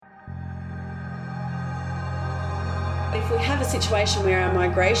if we have a situation where our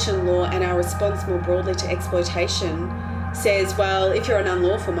migration law and our response more broadly to exploitation says, well, if you're an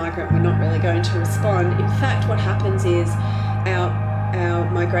unlawful migrant, we're not really going to respond. In fact, what happens is our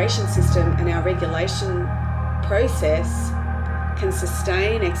migration system and our regulation process can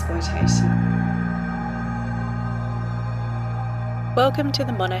sustain exploitation. Welcome to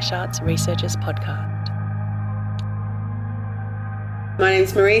the Monash Arts Researchers Podcast. My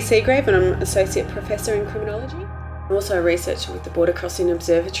name's Marie Seagrave and I'm Associate Professor in Criminology. I'm also a researcher with the Border Crossing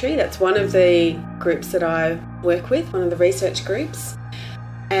Observatory. That's one of the groups that I work with, one of the research groups.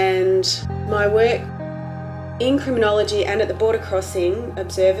 And my work in criminology and at the Border Crossing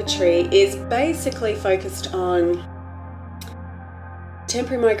Observatory is basically focused on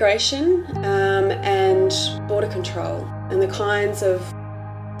temporary migration and border control and the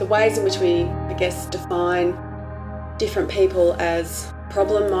ways in which we, define different people as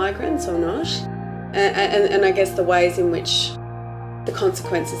problem migrants or not, and I guess the ways in which the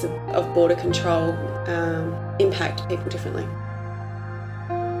consequences of border control impact people differently.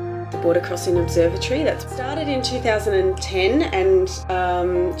 The Border Crossing Observatory, that started in 2010, and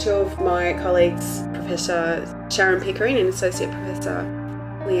two of my colleagues, Professor Sharon Pickering and Associate Professor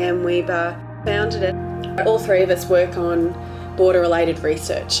Leanne Weber, founded it. All three of us work on border-related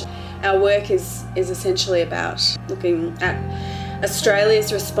research. Our work is essentially about looking at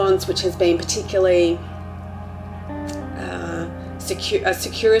Australia's response, which has been particularly a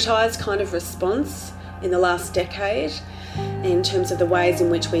securitised kind of response in the last decade in terms of the ways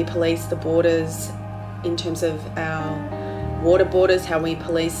in which we police the borders, in terms of our water borders, how we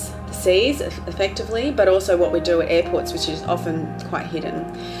police the seas effectively, but also what we do at airports, which is often quite hidden.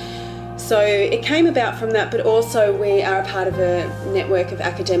 So it came about from that, but also we are a part of a network of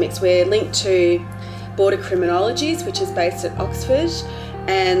academics. We're linked to Border Criminologies, which is based at Oxford,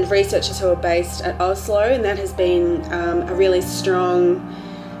 and researchers who are based at Oslo, and that has been a really strong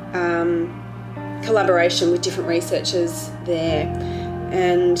collaboration with different researchers there.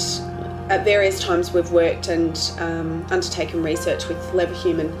 And at various times we've worked and undertaken research with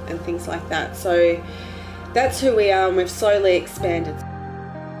Leverhulme and things like that. So that's who we are, and we've slowly expanded.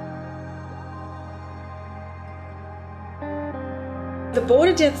 The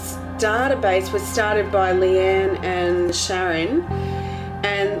Border Deaths database was started by Leanne and Sharon,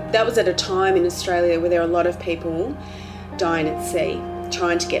 and that was at a time in Australia where there are a lot of people dying at sea,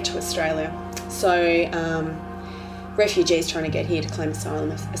 trying to get to Australia. So refugees trying to get here to claim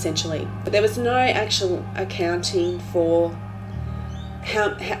asylum, essentially. But there was no actual accounting for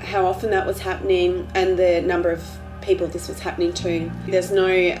how often that was happening and the number of people this was happening to. There's no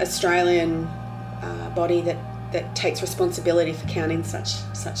Australian body that takes responsibility for counting such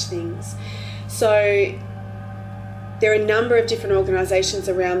things. So there are a number of different organisations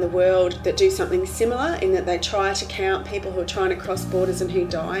around the world that do something similar in that they try to count people who are trying to cross borders and who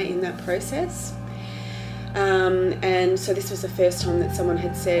die in that process. And so this was the first time that someone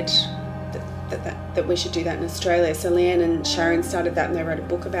had said that we should do that in Australia. So Leanne and Sharon started that and they wrote a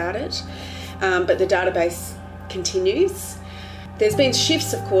book about it. But the database continues. There's been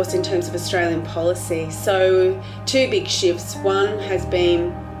shifts, of course, in terms of Australian policy. So two big shifts. One has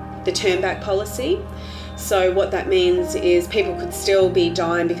been the turn-back policy. So what that means is people could still be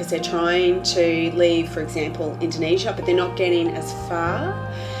dying because they're trying to leave, for example, Indonesia, but they're not getting as far.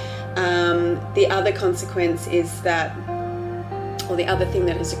 The other consequence is that, or the other thing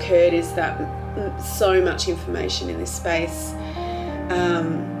that has occurred is that so much information in this space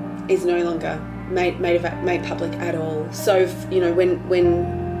is no longer made public at all. So, when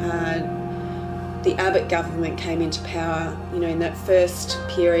the Abbott government came into power, in that first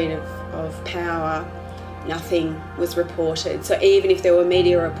period of power, nothing was reported. So even if there were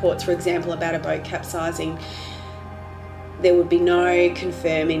media reports, for example, about a boat capsizing, there would be no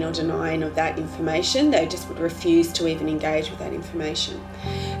confirming or denying of that information. They just would refuse to even engage with that information.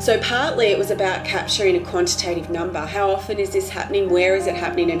 So partly it was about capturing a quantitative number. How often is this happening? Where is it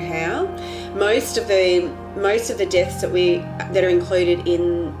happening and how? Most of the deaths that are included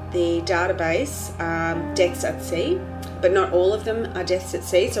in the database are deaths at sea, but not all of them are deaths at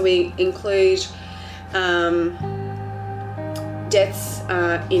sea. So we include deaths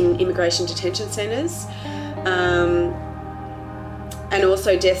in immigration detention centres, and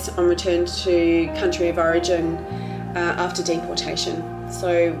also deaths on return to country of origin after deportation.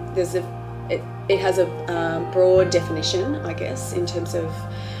 So it has a broad definition, I guess, in terms of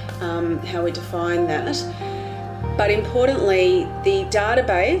how we define that. But importantly, the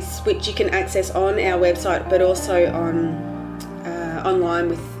database, which you can access on our website, but also online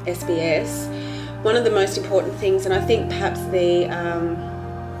with SBS, one of the most important things, and I think perhaps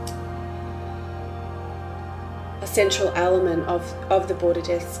a central element of the border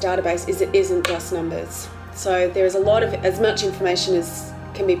deaths database is it isn't just numbers. So there is a lot of, as much information as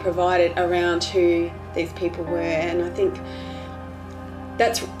can be provided around who these people were, and I think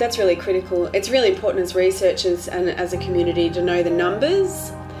that's really critical. It's really important as researchers and as a community to know the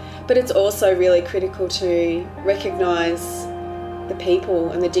numbers, but it's also really critical to recognise the people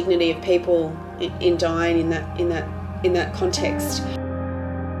and the dignity of people in dying in that context.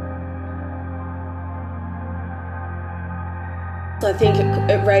 I think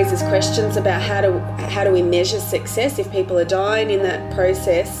it raises questions about how do we measure success if people are dying in that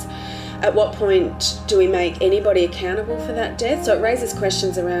process. At what point do we make anybody accountable for that death? So it raises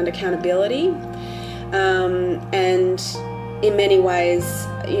questions around accountability, and in many ways,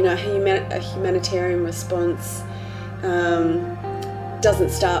 a humanitarian response doesn't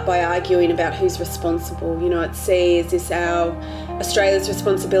start by arguing about who's responsible. It sees, is this Australia's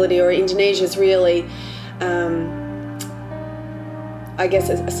responsibility or Indonesia's really? I guess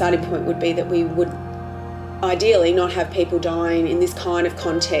a starting point would be that we would ideally not have people dying in this kind of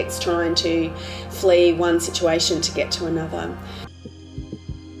context, trying to flee one situation to get to another.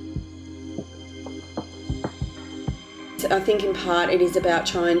 I think in part it is about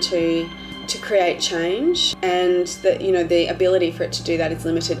trying to create change, and that the ability for it to do that is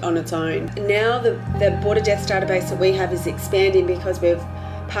limited on its own. Now the border deaths database that we have is expanding because we've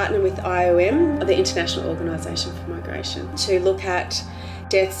partnered with IOM, the International Organisation for Migration, to look at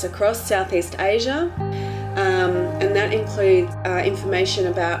deaths across Southeast Asia, and that includes information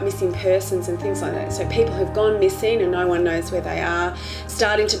about missing persons and things like that. So people who've gone missing and no one knows where they are,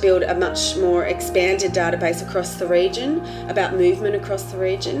 starting to build a much more expanded database across the region about movement across the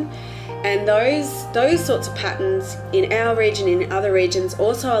region. And those sorts of patterns in our region, in other regions,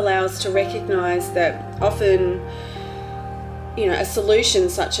 also allow us to recognise that often a solution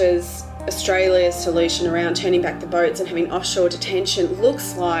such as Australia's solution around turning back the boats and having offshore detention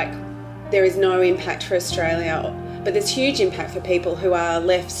looks like there is no impact for Australia, but there's huge impact for people who are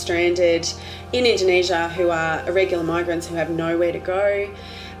left stranded in Indonesia, who are irregular migrants who have nowhere to go,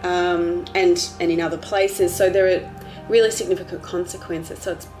 and in other places. So there are really significant consequences.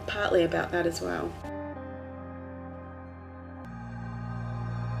 So it's partly about that as well.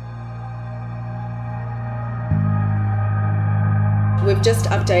 We've just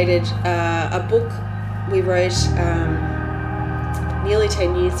updated a book we wrote nearly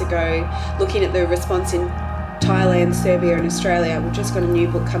 10 years ago, looking at the response in Thailand, Serbia and Australia. We've just got a new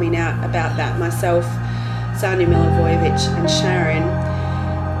book coming out about that, myself, Sanja Milivojevic and Sharon,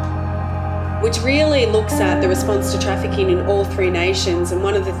 which really looks at the response to trafficking in all three nations. And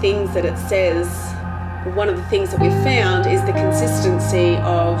one of the things that it says, one of the things that we've found is the consistency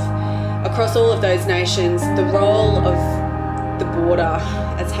of, across all of those nations, the role of the border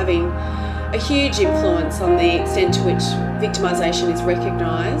as having a huge influence on the extent to which victimisation is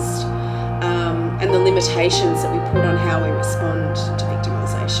recognised, and the limitations that we put on how we respond to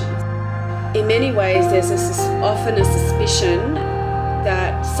victimisation. In many ways, there's often a suspicion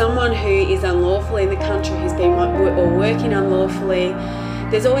that someone who is unlawful in the country, who's been or working unlawfully,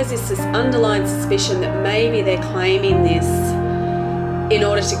 there's always this underlying suspicion that maybe they're claiming this in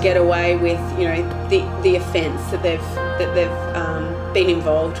order to get away with, the offence that they've been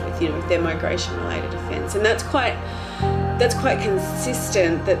involved with, their migration-related offence, and that's quite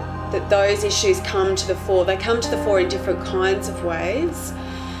consistent. That those issues come to the fore. They come to the fore in different kinds of ways,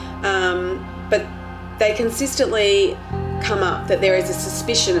 but they consistently come up. That there is a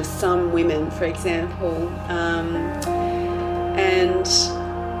suspicion of some women, for example, and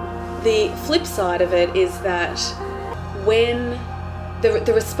the flip side of it is that when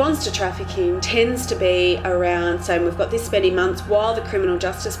the response to trafficking tends to be around saying we've got this many months while the criminal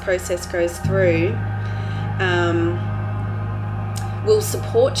justice process goes through, we'll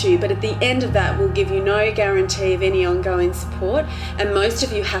support you, but at the end of that we'll give you no guarantee of any ongoing support, and most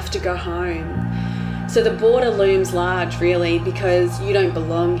of you have to go home. So the border looms large, really, because you don't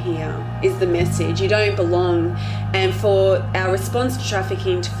belong here, is the message. You don't belong, and for our response to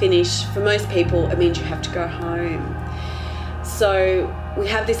trafficking to finish, for most people, it means you have to go home. So we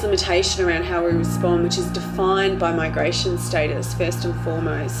have this limitation around how we respond, which is defined by migration status first and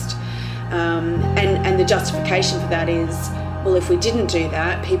foremost. And the justification for that is, well, if we didn't do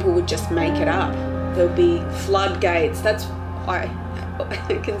that, people would just make it up. There'll be floodgates. I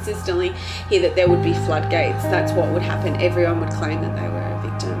consistently hear that there would be floodgates. That's what would happen. Everyone would claim that they were a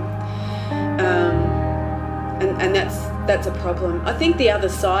victim. And that's a problem. I think the other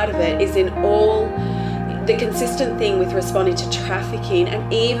side of it is the consistent thing with responding to trafficking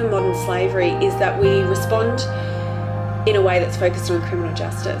and even modern slavery is that we respond in a way that's focused on criminal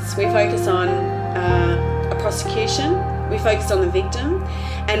justice. We focus on a prosecution. We focus on the victim,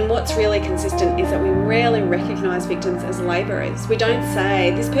 and what's really consistent is that we rarely recognise victims as labourers. We don't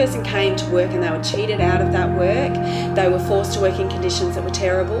say, this person came to work and they were cheated out of that work, they were forced to work in conditions that were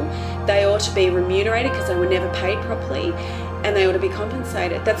terrible, they ought to be remunerated because they were never paid properly, and they ought to be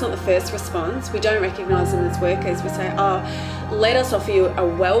compensated. That's not the first response. We don't recognise them as workers. We say, let us offer you a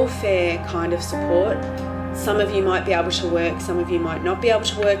welfare kind of support. Some of you might be able to work, some of you might not be able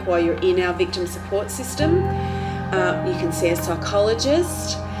to work while you're in our victim support system. You can see a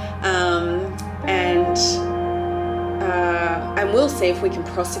psychologist, and we'll see if we can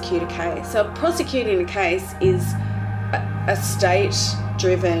prosecute a case. So prosecuting a case is a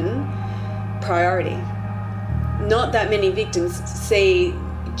state-driven priority. Not that many victims see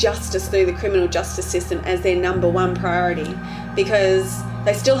justice through the criminal justice system as their number one priority, because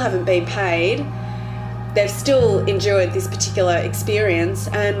they still haven't been paid. They've still endured this particular experience,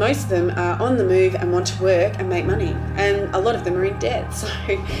 and most of them are on the move and want to work and make money, and a lot of them are in debt.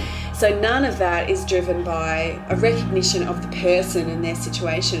 So none of that is driven by a recognition of the person and their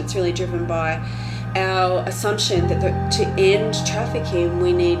situation. It's really driven by our assumption that to end trafficking,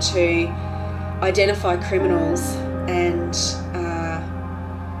 we need to identify criminals and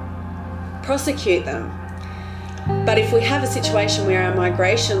prosecute them. But if we have a situation where our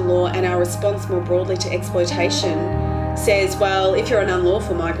migration law and our response more broadly to exploitation says, well, if you're an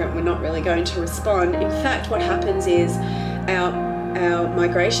unlawful migrant, we're not really going to respond. In fact, what happens is our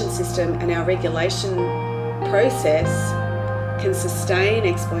migration system and our regulation process can sustain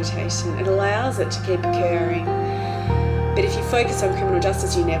exploitation. It allows it to keep occurring. But if you focus on criminal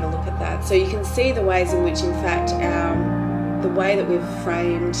justice, you never look at that. So you can see the ways in which, in fact, the way that we've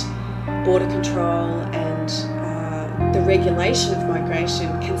framed border control and the regulation of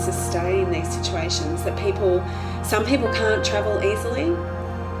migration can sustain these situations, that some people can't travel easily,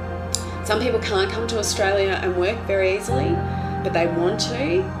 some people can't come to Australia and work very easily, but they want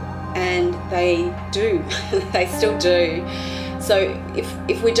to, and they do. They still do. So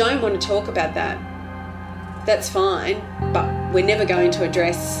if we don't want to talk about that, that's fine, but we're never going to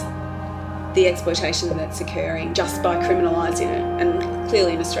address the exploitation that's occurring just by criminalising it. And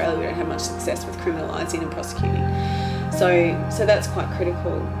clearly in Australia we don't have much success with criminalising and prosecuting. So that's quite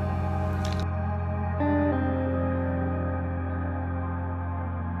critical.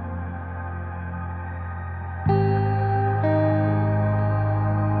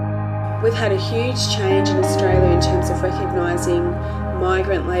 We've had a huge change in Australia in terms of recognising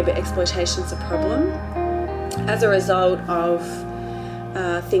migrant labour exploitation as a problem as a result of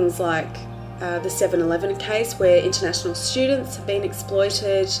things like the 7-11 case, where international students have been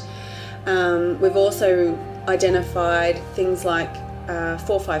exploited. We've also identified things like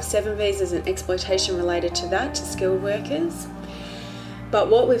 457 visas and exploitation related to that, to skilled workers. But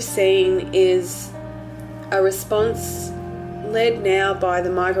what we've seen is a response led now by the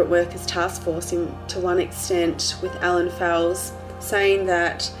Migrant Workers Task Force to one extent, with Alan Fowles saying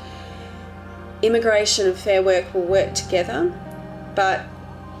that immigration and fair work will work together, but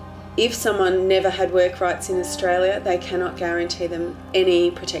if someone never had work rights in Australia, they cannot guarantee them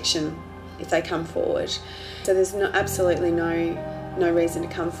any protection if they come forward. So there's absolutely no reason to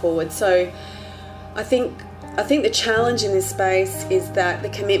come forward. So I think the challenge in this space is that the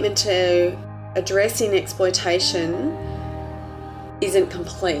commitment to addressing exploitation isn't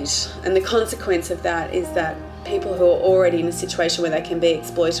complete, and the consequence of that is that people who are already in a situation where they can be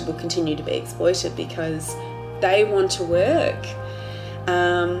exploited will continue to be exploited because they want to work.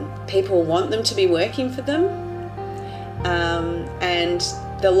 People want them to be working for them, and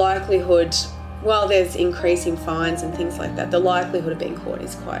the likelihood, while there's increasing fines and things like that, the likelihood of being caught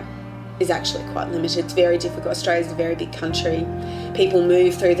is actually quite limited. It's very difficult. Australia's a very big country. People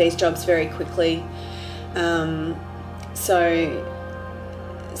move through these jobs very quickly. So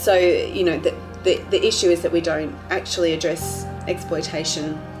you know, the issue is that we don't actually address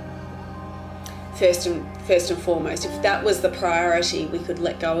exploitation first and foremost. If that was the priority, we could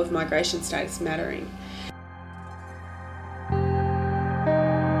let go of migration status mattering.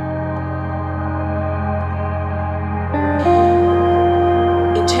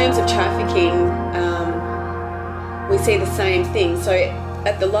 In terms of trafficking, we see the same thing. So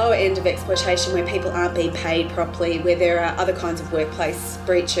at the lower end of exploitation, where people aren't being paid properly, where there are other kinds of workplace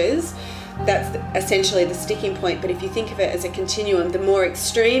breaches, that's essentially the sticking point. But if you think of it as a continuum, the more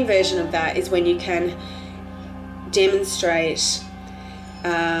extreme version of that is when you can demonstrate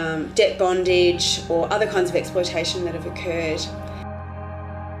debt bondage or other kinds of exploitation that have occurred.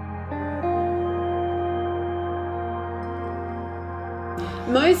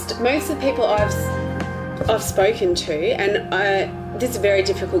 Most of the people I've spoken to, and this is a very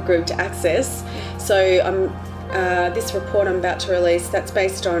difficult group to access. So this report I'm about to release, that's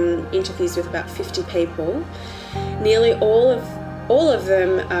based on interviews with about 50 people. Nearly all of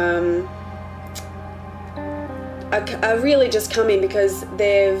them are really just coming because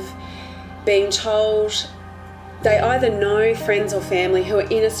they've been told they either know friends or family who are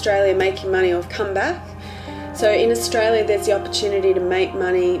in Australia making money or have come back. So in Australia, there's the opportunity to make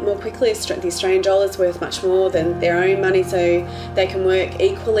money more quickly. The Australian dollar is worth much more than their own money, so they can work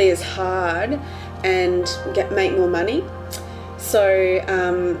equally as hard and make more money. So,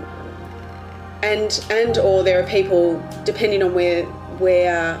 and or there are people, depending on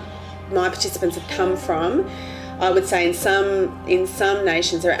where my participants have come from, I would say in some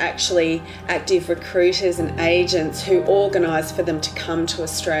nations there are actually active recruiters and agents who organise for them to come to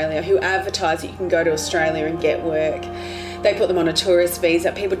Australia, who advertise that you can go to Australia and get work. They put them on a tourist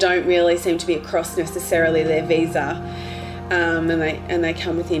visa. People don't really seem to be across necessarily their visa, and they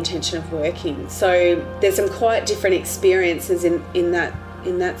come with the intention of working. So there's some quite different experiences in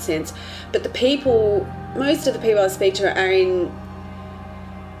that sense. But most of the people I speak to are in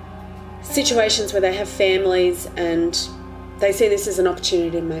situations where they have families and they see this as an opportunity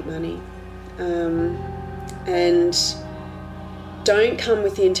to make money, and don't come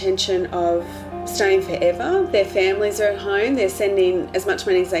with the intention of staying forever. Their families are at home, they're sending as much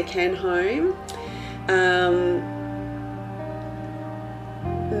money as they can home.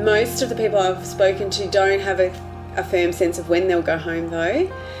 Most of the people I've spoken to don't have a firm sense of when they'll go home though,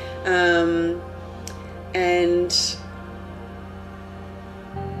 and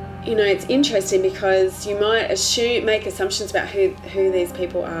it's interesting because you might make assumptions about who these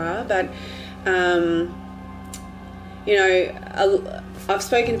people are, but I've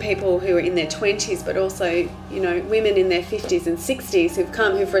spoken to people who are in their 20s, but also women in their 50s and 60s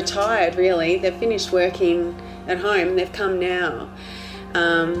who've retired. Really, they've finished working at home and they've come now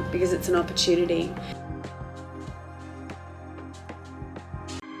because it's an opportunity.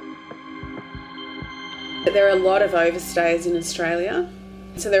 There are a lot of overstays in Australia.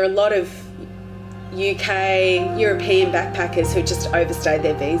 So there are a lot of UK, European backpackers who just overstayed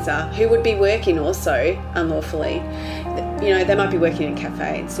their visa, who would be working also unlawfully. They might be working in a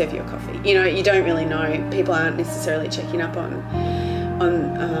cafe and serve you a coffee. You don't really know. People aren't necessarily checking up on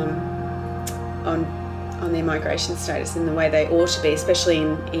their migration status in the way they ought to be, especially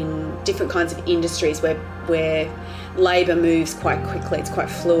in different kinds of industries where labour moves quite quickly. It's quite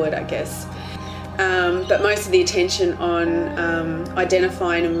fluid, I guess. But most of the attention on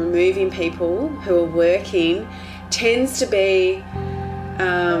identifying and removing people who are working tends to be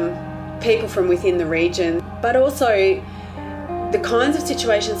people from within the region, but also the kinds of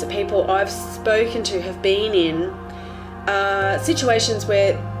situations that people I've spoken to have been in are situations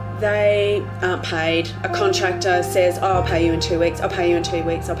where they aren't paid. A contractor says, I'll pay you in 2 weeks, I'll pay you in 2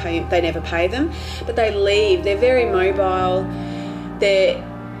 weeks, I'll pay you. They never pay them, but they leave. They're very mobile.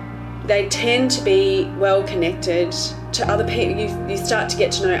 They tend to be well connected to other people. You start to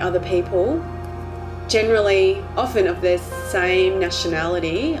get to know other people, generally often of their same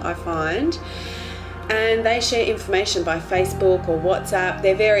nationality, I find, and they share information by Facebook or WhatsApp.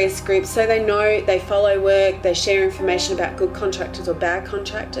 They're various groups, so they follow work, they share information about good contractors or bad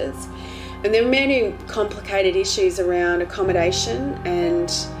contractors. And there are many complicated issues around accommodation and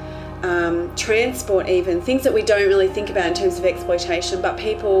transport, even things that we don't really think about in terms of exploitation, but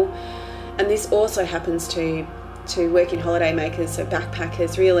people, and this also happens to working holiday makers, so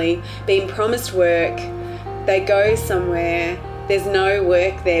backpackers, really being promised work, they go somewhere, there's no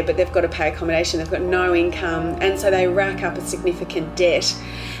work there, but they've got to pay accommodation, they've got no income, and so they rack up a significant debt.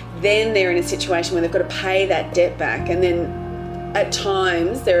 Then they're in a situation where they've got to pay that debt back, and then at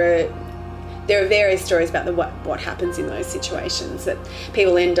times there are various stories about what happens in those situations, that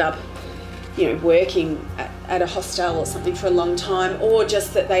people end up working at a hostel or something for a long time, or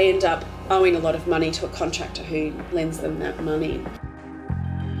just that they end up owing a lot of money to a contractor who lends them that money.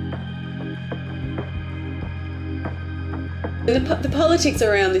 And the politics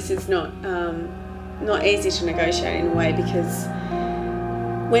around this is not easy to negotiate in a way, because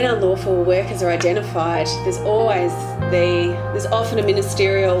when unlawful workers are identified, there's often a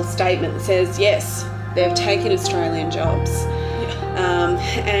ministerial statement that says, yes, they've taken Australian jobs.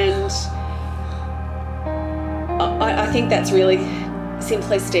 And I think that's really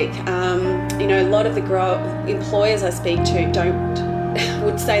simplistic. A lot of the employers I speak to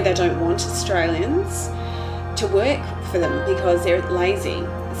would say they don't want Australians to work for them because they're lazy.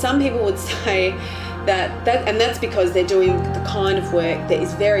 Some people would say and that's because they're doing the kind of work that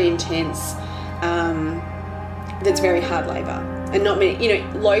is very intense, that's very hard labour. And not many,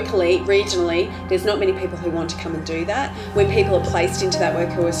 locally, regionally, there's not many people who want to come and do that. When people are placed into that work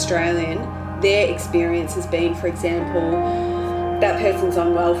who are Australian, their experience has been, for example, that person's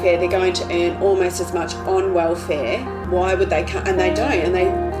on welfare, they're going to earn almost as much on welfare. Why would they come? And they don't.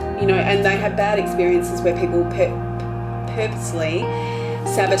 And they have bad experiences where people purposely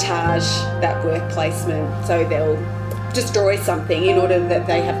sabotage that work placement. So they'll destroy something in order that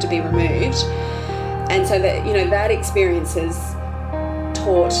they have to be removed. And so that, that experience has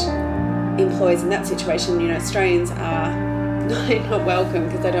taught employers in that situation, Australians are not welcome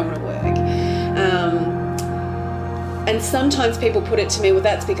because they don't want to work. And sometimes people put it to me, well,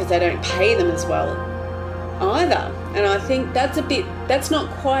 that's because they don't pay them as well either. And I think that's not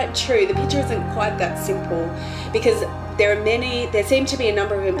quite true. The picture isn't quite that simple, because there seem to be a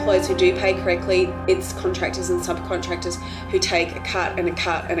number of employers who do pay correctly. It's contractors and subcontractors who take a cut and a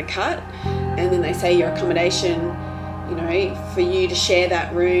cut and a cut, and then they say your accommodation, for you to share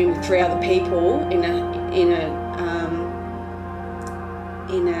that room with 3 other people in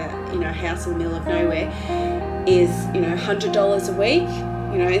a house in the middle of nowhere is $100 a week,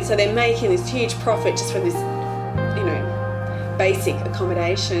 and so they're making this huge profit just from this basic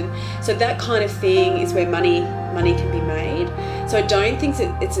accommodation. So that kind of thing is where money can be made. So I don't think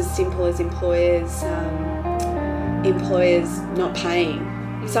that it's as simple as employers not paying.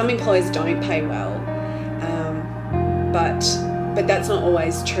 Some employers don't pay well, but that's not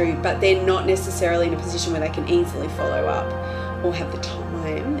always true. But they're not necessarily in a position where they can easily follow up or have the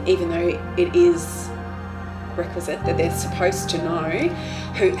time, even though it is requisite that they're supposed to know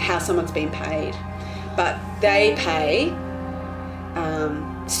how someone's been paid. But they pay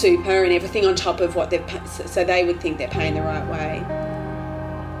super and everything on top of what they've paid, so they would think they're paying the right way.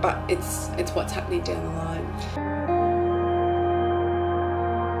 But it's what's happening down the line.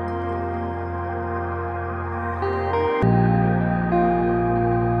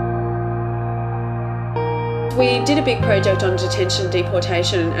 We did a big project on detention and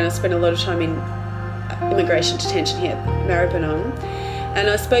deportation, and I spent a lot of time in immigration detention here at Maribyrnong, and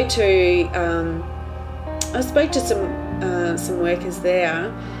I spoke to some workers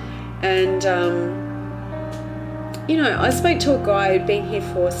there, and I spoke to a guy who'd been here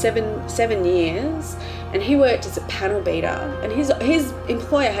for seven years, and he worked as a panel beater, and his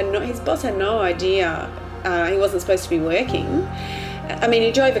employer his boss had no idea he wasn't supposed to be working. I mean,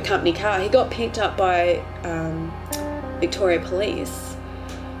 he drove a company car. He got picked up by Victoria Police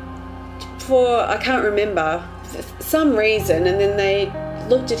for, I can't remember, some reason, and then they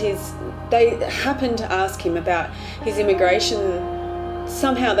happened to ask him about his immigration.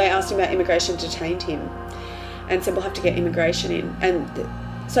 Somehow they asked him about immigration, detained him, and said, we'll have to get immigration in. And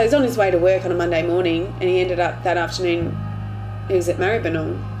so he's on his way to work on a Monday morning, and he ended up that afternoon, he was at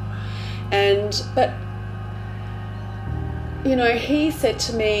Maribyrnong. But he said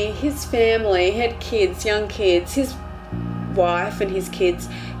to me, his family had kids, young kids, his wife and his kids,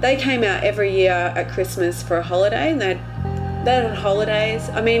 they came out every year at Christmas for a holiday, and they had holidays.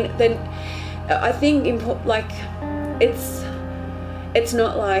 I mean, then I think it's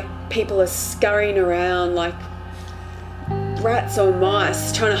not like people are scurrying around like rats or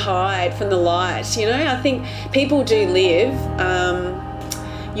mice trying to hide from the light. I think people do live.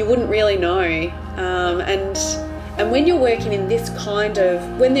 You wouldn't really know, and when you're working in this kind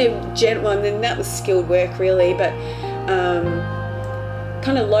of, when they're then that was skilled work really, but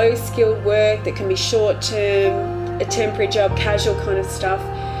kind of low skilled work that can be short term, a temporary job, casual kind of stuff.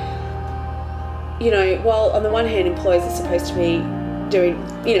 While on the one hand employers are supposed to be doing,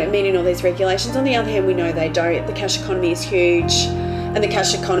 meeting all these regulations, on the other hand we know they don't. The cash economy is huge, and the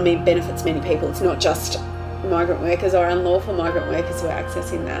cash economy benefits many people. It's not just migrant workers or unlawful migrant workers who are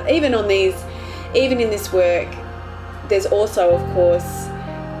accessing that. Even in this work, there's also, of course,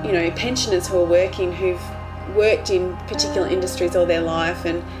 pensioners who are working, who've worked in particular industries all their life,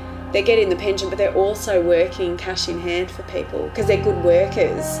 and they're getting the pension, but they're also working cash in hand for people because they're good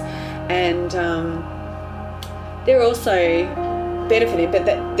workers, and they're also benefiting, but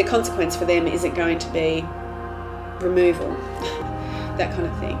the consequence for them isn't going to be removal, that kind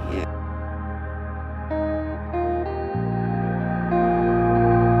of thing, yeah.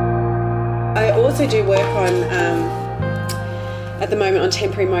 I also do work on at the moment on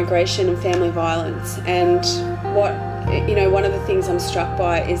temporary migration and family violence, and one of the things I'm struck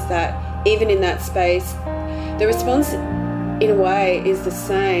by is that even in that space the response in a way is the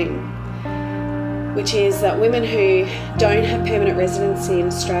same, which is that women who don't have permanent residency in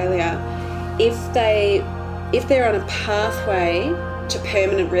Australia, if they're on a pathway to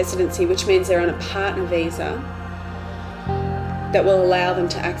permanent residency, which means they're on a partner visa that will allow them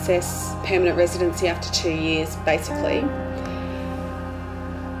to access permanent residency after 2 years basically,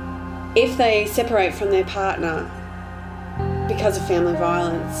 if they separate from their partner because of family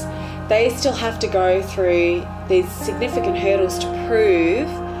violence, they still have to go through these significant hurdles to prove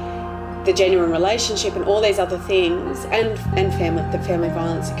the genuine relationship and all these other things, and family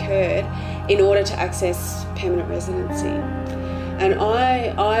violence occurred, in order to access permanent residency. And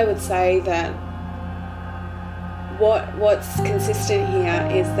I would say that what's consistent here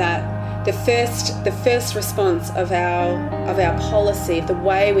is that the first response of our policy, of the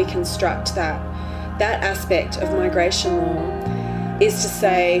way we construct that aspect of migration law, is to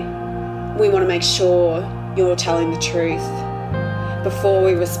say we want to make sure you're telling the truth before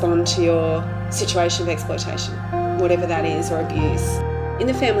we respond to your situation of exploitation, whatever that is, or abuse. In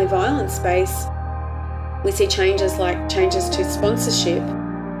the family violence space, we see changes to sponsorship.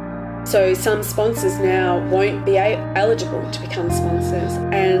 So some sponsors now won't be eligible to become sponsors,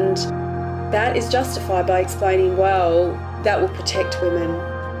 and that is justified by explaining, well, that will protect women.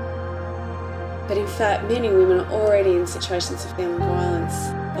 But in fact, many women are already in situations of family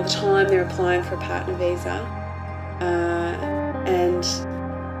violence by the time they're applying for a partner visa,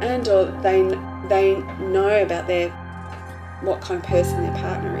 and or they know about what kind of person their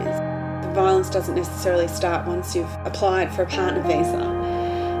partner is. The violence doesn't necessarily start once you've applied for a partner visa,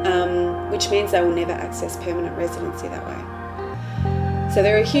 which means they will never access permanent residency that way. So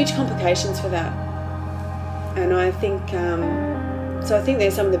there are huge complications for that, and I think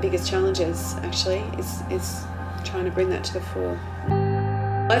they're some of the biggest challenges. Actually, is trying to bring that to the fore.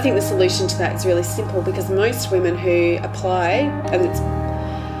 I think the solution to that is really simple, because most women who apply, and it's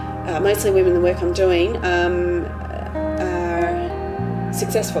mostly women in the work I'm doing, are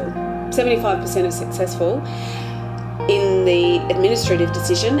successful. 75% are successful in the administrative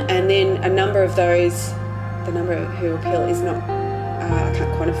decision, and then a number of those, the number who appeal is not, I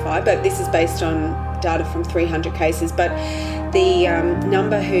can't quantify, but this is based on data from 300 cases, but the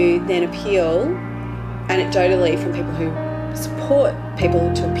number who then appeal, anecdotally from people who support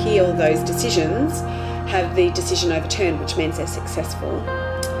people to appeal those decisions, have the decision overturned, which means they're successful.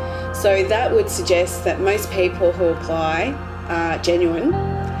 So that would suggest that most people who apply are genuine.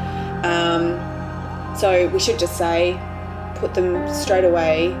 So we should just say, put them straight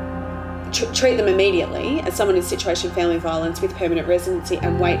away, treat them immediately as someone in situation of family violence with permanent residency,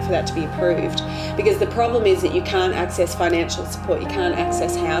 and wait for that to be approved. Because the problem is that you can't access financial support, you can't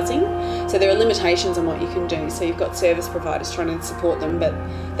access housing, so there are limitations on what you can do. So you've got service providers trying to support them, but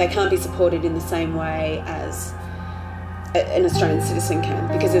they can't be supported in the same way as an Australian citizen can,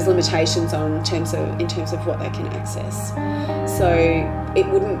 because there's limitations in terms of what they can access. So it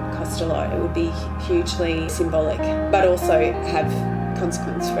wouldn't cost a lot, it would be hugely symbolic, but also have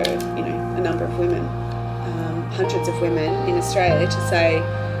consequence for a number of women, hundreds of women in Australia, to say,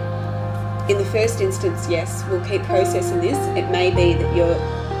 in the first instance, yes, we'll keep processing this. It may be that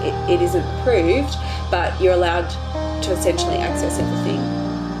it isn't approved, but you're allowed to essentially access everything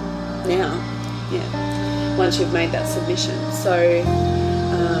now, once you've made that submission. So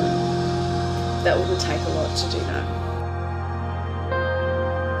that wouldn't take a lot to do that.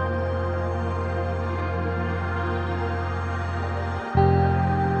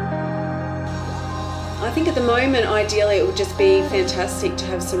 I think at the moment, ideally, it would just be fantastic to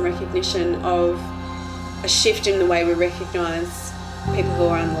have some recognition of a shift in the way we recognise people who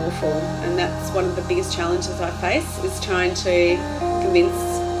are unlawful, and that's one of the biggest challenges I face, is trying to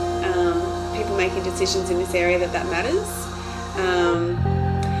convince people making decisions in this area that matters.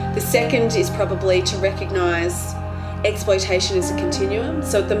 The second is probably to recognise exploitation as a continuum.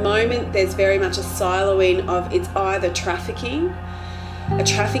 So at the moment, there's very much a siloing of, it's either a trafficking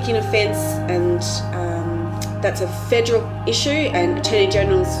offence, and that's a federal issue, and Attorney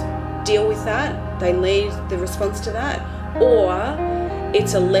Generals deal with that, they lead the response to that, or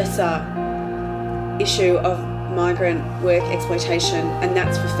it's a lesser issue of migrant work exploitation, and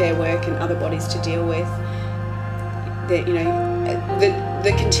that's for Fair Work and other bodies to deal with. There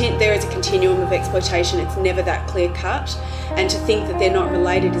is a continuum of exploitation, it's never that clear cut, and to think that they're not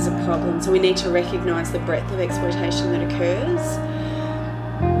related is a problem. So we need to recognise the breadth of exploitation that occurs.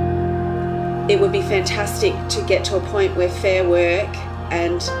 It would be fantastic to get to a point where Fair Work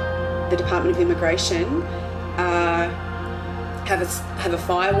and the Department of Immigration have a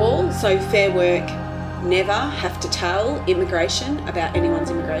firewall, so Fair Work never have to tell immigration about anyone's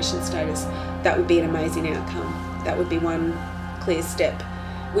immigration status. That would be an amazing outcome. That would be one clear step,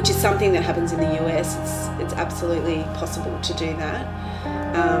 which is something that happens in the US. It's absolutely possible to do that.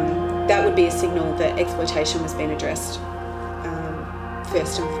 That would be a signal that exploitation was being addressed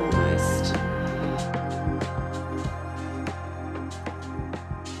first and foremost.